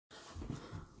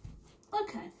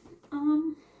Okay,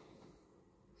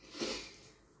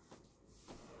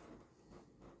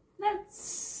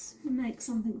 let's make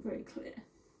something very clear.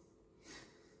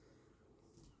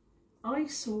 I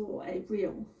saw a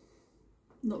reel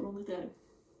not long ago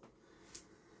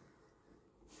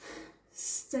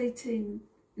stating,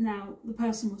 now the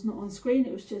person was not on screen,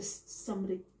 it was just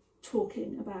somebody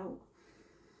talking about,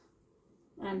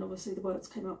 and obviously the words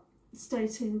came up,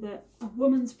 stating that a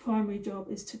woman's primary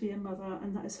job is to be a mother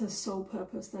and that is her sole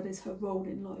purpose, that is her role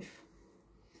in life.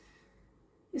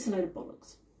 It's a load of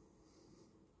bollocks.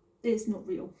 It's not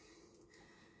real.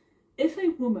 If a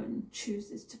woman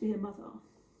chooses to be a mother,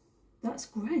 that's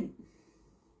great.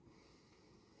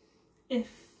 If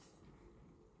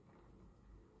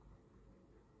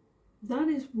that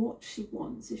is what she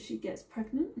wants, if she gets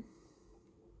pregnant,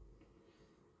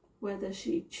 whether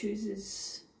she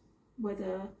chooses,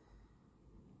 whether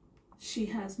she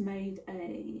has made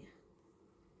a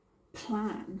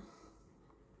plan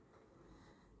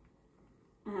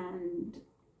and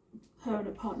her and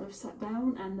a partner have sat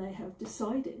down and they have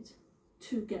decided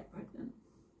to get pregnant,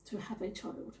 to have a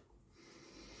child,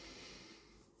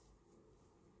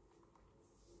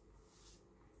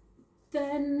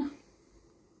 then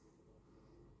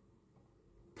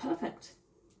perfect,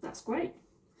 that's great.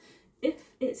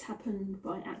 If it's happened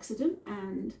by accident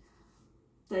and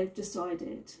they've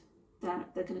decided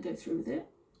that they're going to go through with it,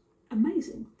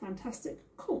 amazing, fantastic,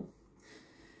 cool.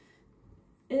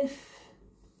 If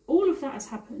all of that has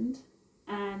happened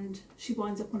and she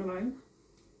winds up on her own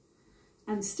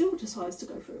and still decides to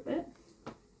go through a bit,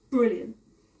 brilliant.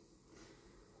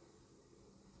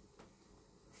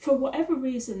 For whatever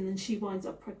reason, then she winds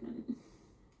up pregnant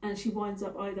and she winds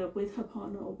up either with her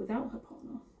partner or without her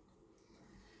partner.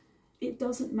 It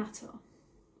doesn't matter.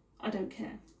 I don't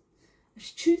care. If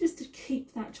she chooses to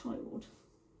keep that child,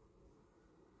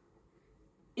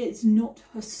 it's not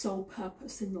her sole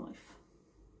purpose in life.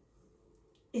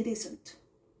 It isn't.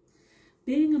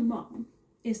 Being a mum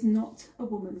is not a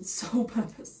woman's sole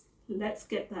purpose. Let's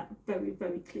get that very,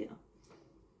 very clear.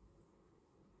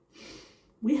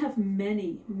 We have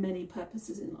many, many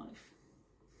purposes in life.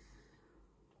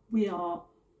 We are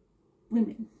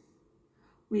women.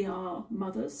 We are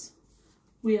mothers.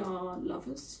 We are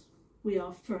lovers. We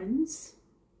are friends.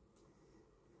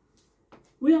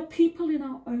 We are people in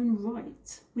our own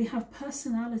right. We have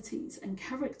personalities and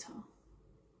character.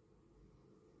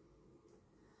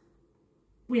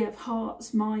 We have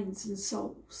hearts, minds and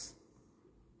souls.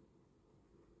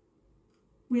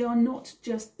 We are not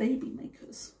just baby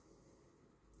makers.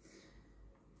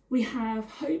 We have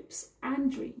hopes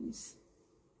and dreams.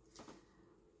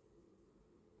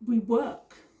 We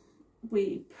work,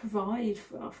 we provide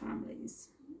for our families,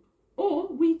 or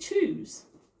we choose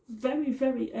very,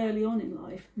 very early on in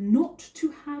life not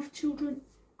to have children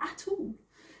at all.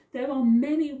 There are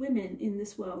many women in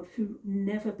this world who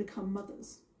never become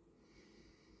mothers.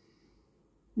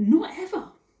 Not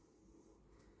ever.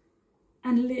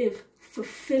 And live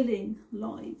fulfilling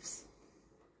lives.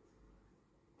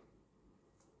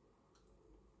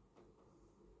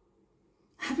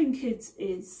 Having kids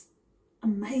is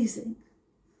amazing.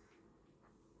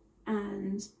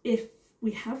 And if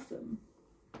we have them,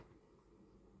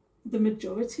 the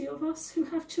majority of us who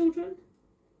have children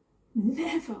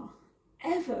never,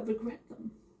 ever regret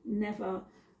them. Never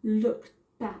look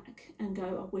back and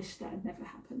go, I wish that had never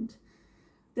happened.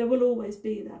 There will always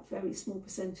be that very small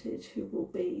percentage who will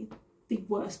be the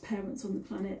worst parents on the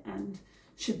planet and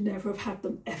should never have had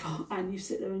them ever. And you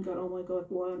sit there and go, oh my God,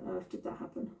 why on earth did that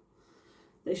happen?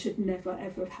 They should never,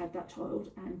 ever have had that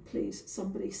child. And please,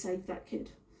 somebody save that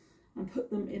kid and put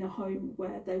them in a home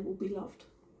where they will be loved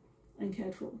and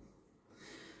cared for.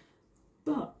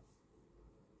 But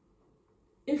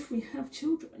if we have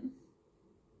children,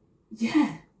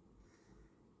 yeah,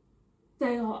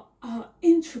 they are an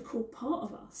integral part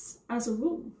of us as a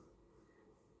rule.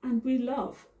 And we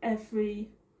love every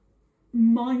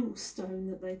milestone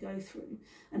that they go through.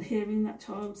 And hearing that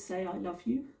child say, I love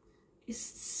you, is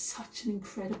such an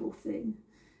incredible thing,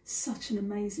 such an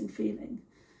amazing feeling.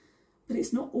 But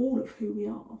it's not all of who we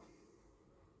are.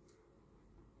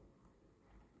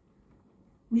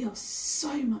 We are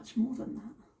so much more than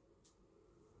that.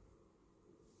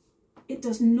 It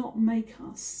does not make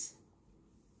us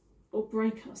or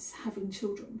break us having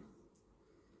children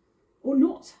or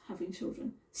not having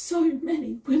children. So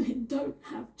many women don't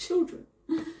have children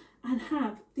and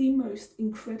have the most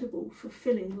incredible,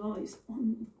 fulfilling lives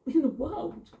in the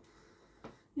world.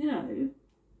 You know,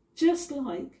 just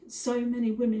like so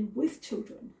many women with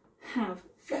children have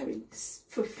very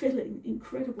fulfilling,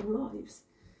 incredible lives.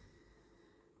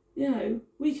 You know,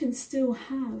 we can still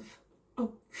have a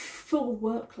full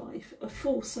work life, a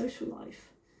full social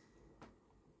life,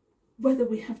 whether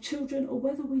we have children or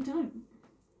whether we don't.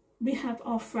 We have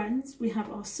our friends, we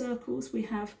have our circles, we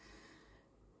have,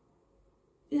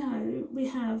 we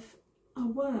have our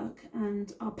work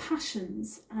and our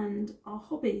passions and our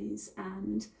hobbies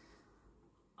and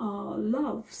our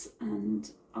loves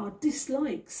and our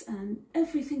dislikes and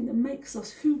everything that makes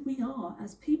us who we are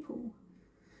as people.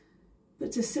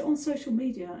 But to sit on social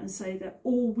media and say that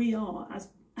all we are, as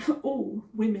all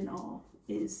women are,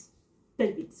 is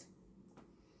babies.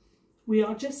 We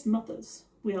are just mothers.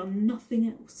 We are nothing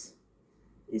else,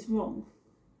 is wrong.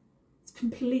 It's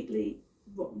completely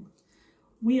wrong.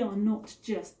 We are not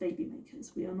just baby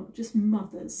makers. We are not just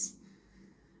mothers.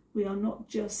 We are not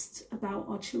just about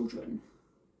our children.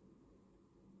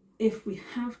 If we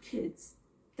have kids,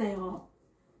 they are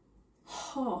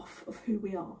half of who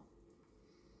we are.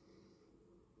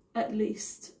 At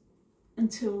least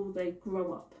until they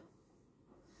grow up.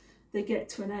 They get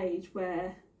to an age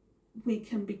where we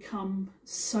can become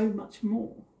so much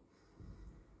more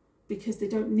because they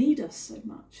don't need us so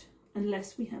much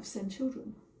unless we have send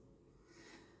children.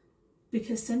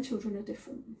 Because send children are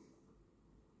different.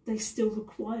 They still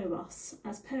require us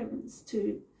as parents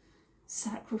to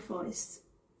sacrifice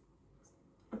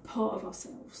a part of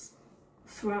ourselves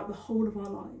throughout the whole of our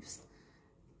lives.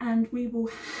 And we will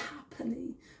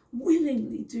happily,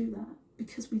 willingly do that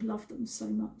because we love them so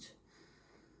much.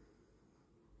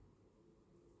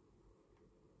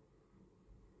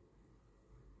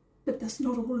 But that's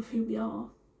not all of who we are.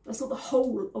 That's not the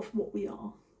whole of what we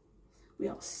are. We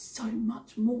are so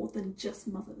much more than just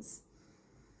mothers.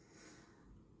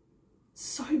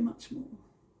 So much more.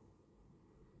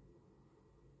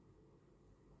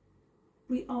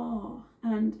 We are,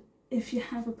 and if you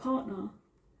have a partner,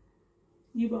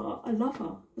 you are a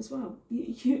lover as well.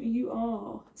 You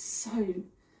are so,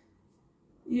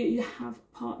 you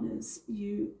have partners,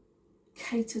 you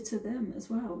cater to them as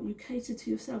well. You cater to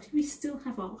yourself. We still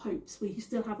have our hopes. We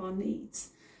still have our needs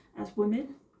as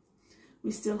women.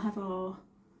 We still have our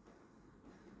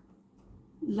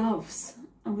loves,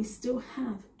 and we still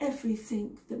have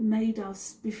everything that made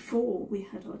us before we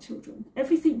had our children.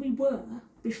 Everything we were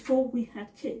before we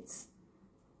had kids,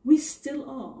 we still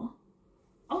are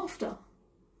after.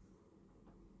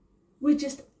 We're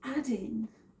just adding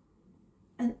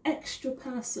an extra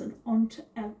person onto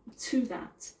to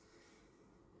that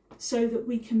so that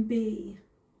we can be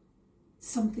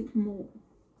something more.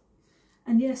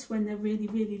 And yes, when they're really,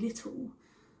 really little,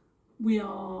 we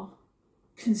are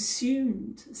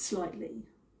consumed slightly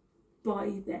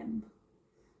by them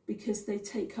because they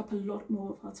take up a lot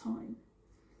more of our time.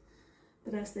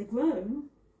 But as they grow,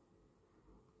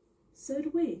 so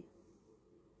do we.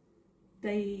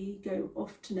 They go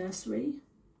off to nursery,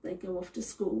 they go off to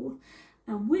school,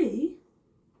 and we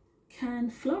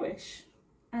can flourish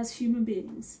as human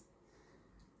beings,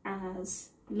 as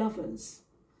lovers,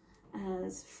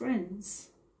 as friends,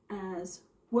 as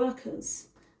workers.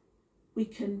 We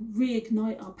can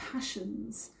reignite our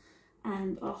passions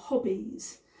and our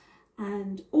hobbies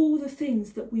and all the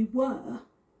things that we were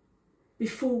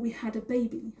before we had a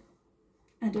baby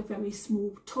and a very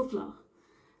small toddler.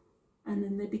 And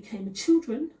then they became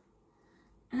children,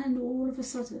 and all of a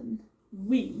sudden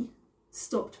we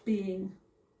stopped being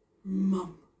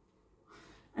mum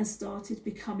and started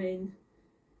becoming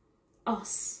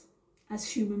us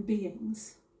as human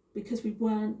beings, because we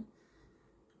weren't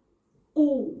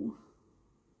all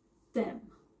them.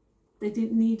 They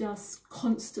didn't need us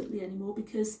constantly anymore,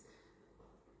 because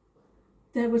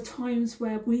there were times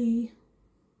where we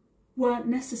weren't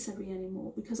necessary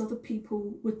anymore, because other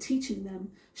people were teaching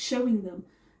them, showing them,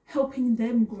 helping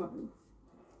them grow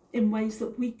in ways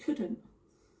that we couldn't.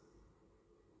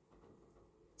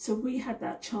 So we had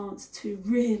that chance to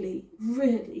really,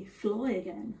 really fly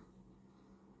again.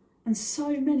 And so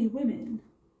many women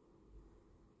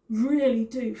really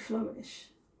do flourish.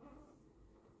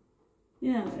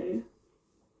 You know,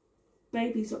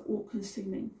 babies are all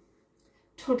consuming.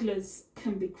 Toddlers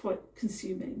can be quite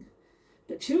consuming.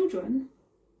 But children,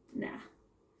 nah.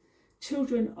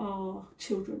 Children are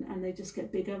children, and they just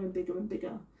get bigger and bigger and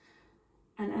bigger.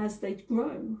 And as they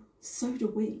grow, so do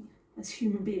we, as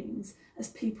human beings, as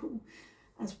people,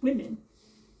 as women.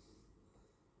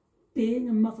 Being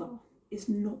a mother is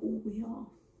not all we are.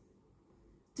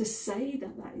 To say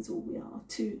that that is all we are,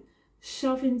 to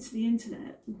shove into the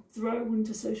internet, throw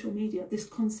into social media this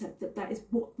concept that that is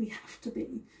what we have to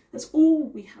be, that's all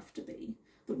we have to be,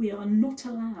 that we are not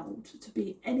allowed to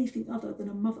be anything other than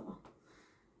a mother,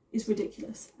 is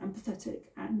ridiculous and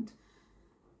pathetic and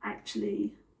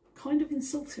actually kind of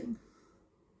insulting.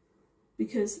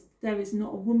 because there is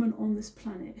not a woman on this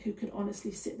planet who could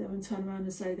honestly sit there and turn around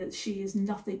and say that she is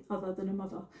nothing other than a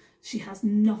mother. She has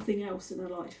nothing else in her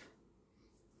life.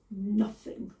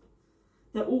 Nothing.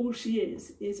 That all she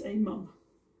is a mum.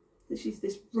 That she's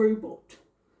this robot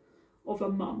of a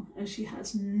mum, and she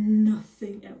has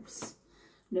nothing else.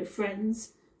 No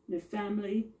friends, no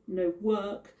family, no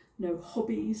work, no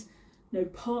hobbies, no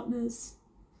partners,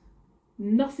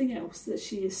 nothing else. That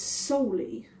she is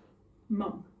solely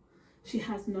mum. She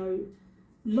has no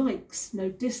likes, no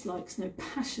dislikes, no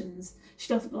passions. She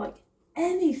doesn't like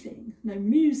anything. No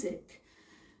music,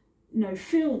 no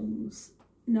films,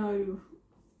 no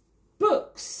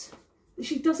books.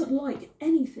 She doesn't like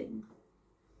anything.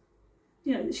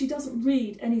 You know, she doesn't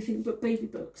read anything but baby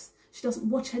books. She doesn't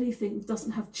watch anything that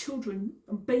doesn't have children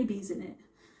and babies in it.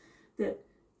 That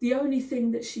the only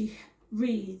thing that she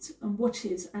reads and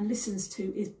watches and listens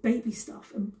to is baby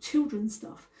stuff and children's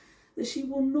stuff. That she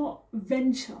will not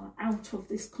venture out of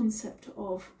this concept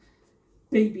of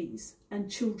babies and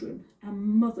children and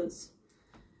mothers.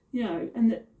 You know,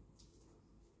 and that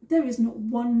there is not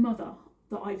one mother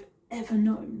that I've ever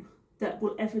known that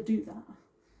will ever do that.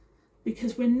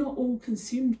 Because we're not all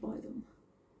consumed by them.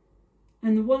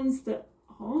 And the ones that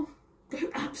are go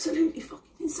absolutely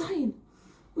fucking insane.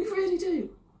 We really do.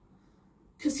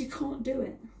 Because you can't do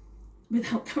it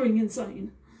without going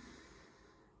insane.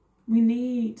 We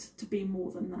need to be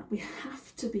more than that. We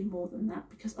have to be more than that,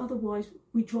 because otherwise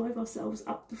we drive ourselves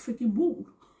up the frigging wall.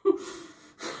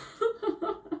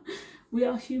 We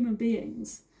are human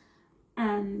beings,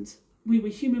 and we were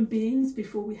human beings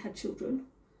before we had children.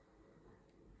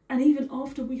 And even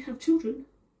after we have children,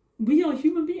 we are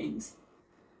human beings.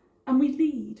 And we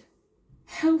lead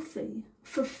healthy,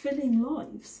 fulfilling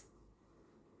lives.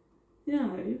 You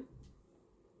know,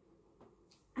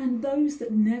 and those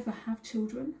that never have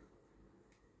children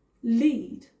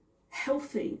lead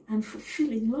healthy and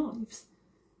fulfilling lives.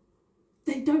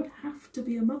 They don't have to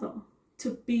be a mother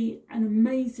to be an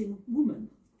amazing woman.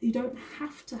 You don't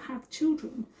have to have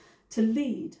children to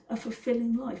lead a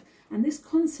fulfilling life. And this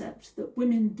concept that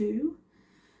women do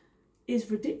is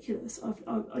ridiculous.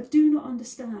 I do not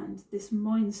understand this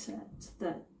mindset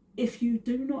that if you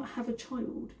do not have a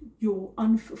child, you're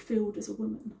unfulfilled as a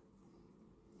woman.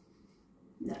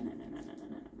 No.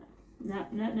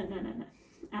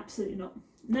 Absolutely not.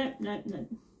 No.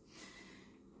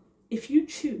 If you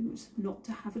choose not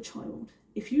to have a child,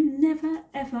 if you never,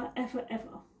 ever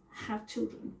have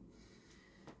children,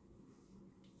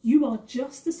 you are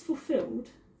just as fulfilled,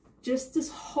 just as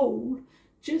whole,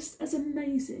 just as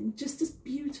amazing, just as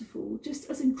beautiful, just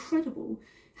as incredible,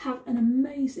 have an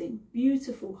amazing,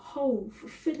 beautiful, whole,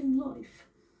 fulfilling life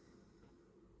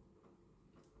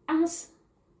as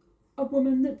a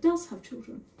woman that does have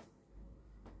children.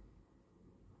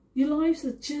 Your lives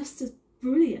are just as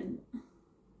brilliant.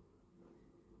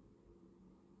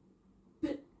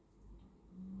 But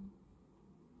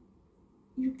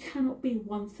you cannot be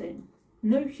one thing.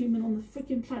 No human on the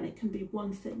freaking planet can be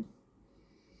one thing.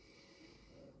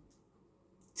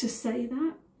 To say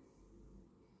that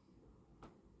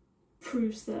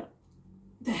proves that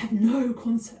they have no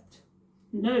concept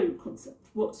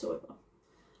whatsoever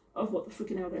of what the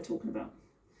freaking hell they're talking about.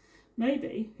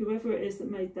 Maybe whoever it is that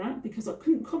made that, because I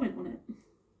couldn't comment on it.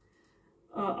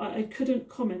 I couldn't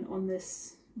comment on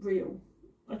this reel.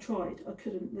 I tried. I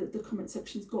couldn't. The comment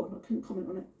section's gone. I couldn't comment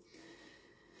on it.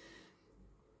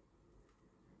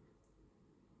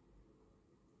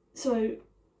 So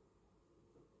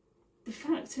the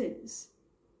fact is,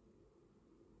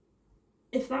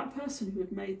 if that person who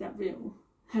had made that reel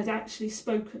had actually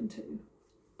spoken to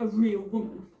a real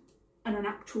woman and an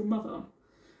actual mother,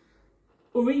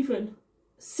 or even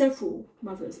several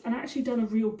mothers, and actually done a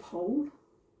real poll,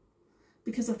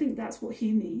 because I think that's what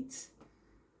he needs.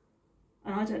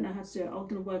 And I don't know how to do it. I'm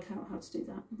going to work out how to do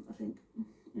that. I think I'm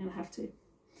going to have to.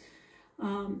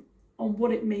 On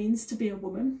what it means to be a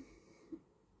woman,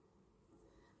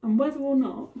 and whether or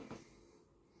not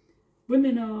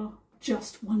women are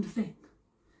just one thing.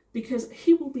 Because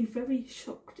he will be very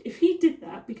shocked if he did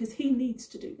that, because he needs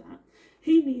to do that.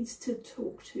 He needs to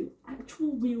talk to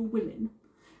actual real women,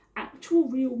 actual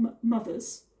real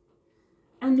mothers,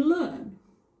 and learn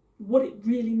what it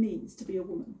really means to be a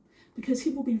woman. Because he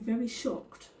will be very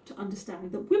shocked to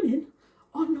understand that women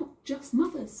are not just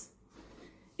mothers.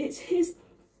 It's his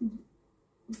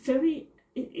very,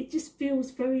 it just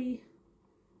feels very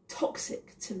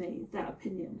toxic to me, that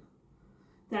opinion.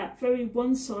 That very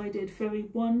one-sided, very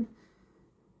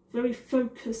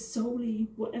focused, solely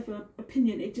whatever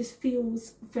opinion. It just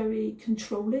feels very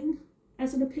controlling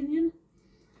as an opinion.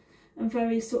 and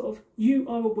very sort of, you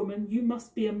are a woman, you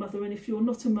must be a mother, and if you're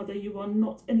not a mother, you are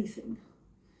not anything.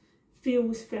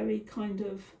 Feels very kind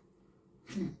of,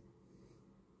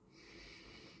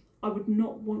 I would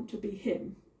not want to be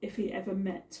him if he ever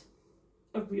met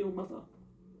a real mother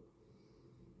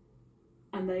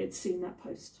and they had seen that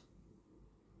post.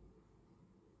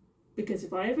 Because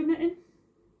if I ever met him,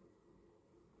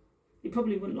 he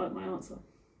probably wouldn't like my answer.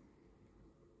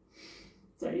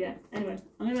 So yeah, anyway,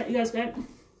 I'm going to let you guys go.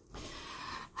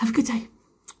 Have a good day.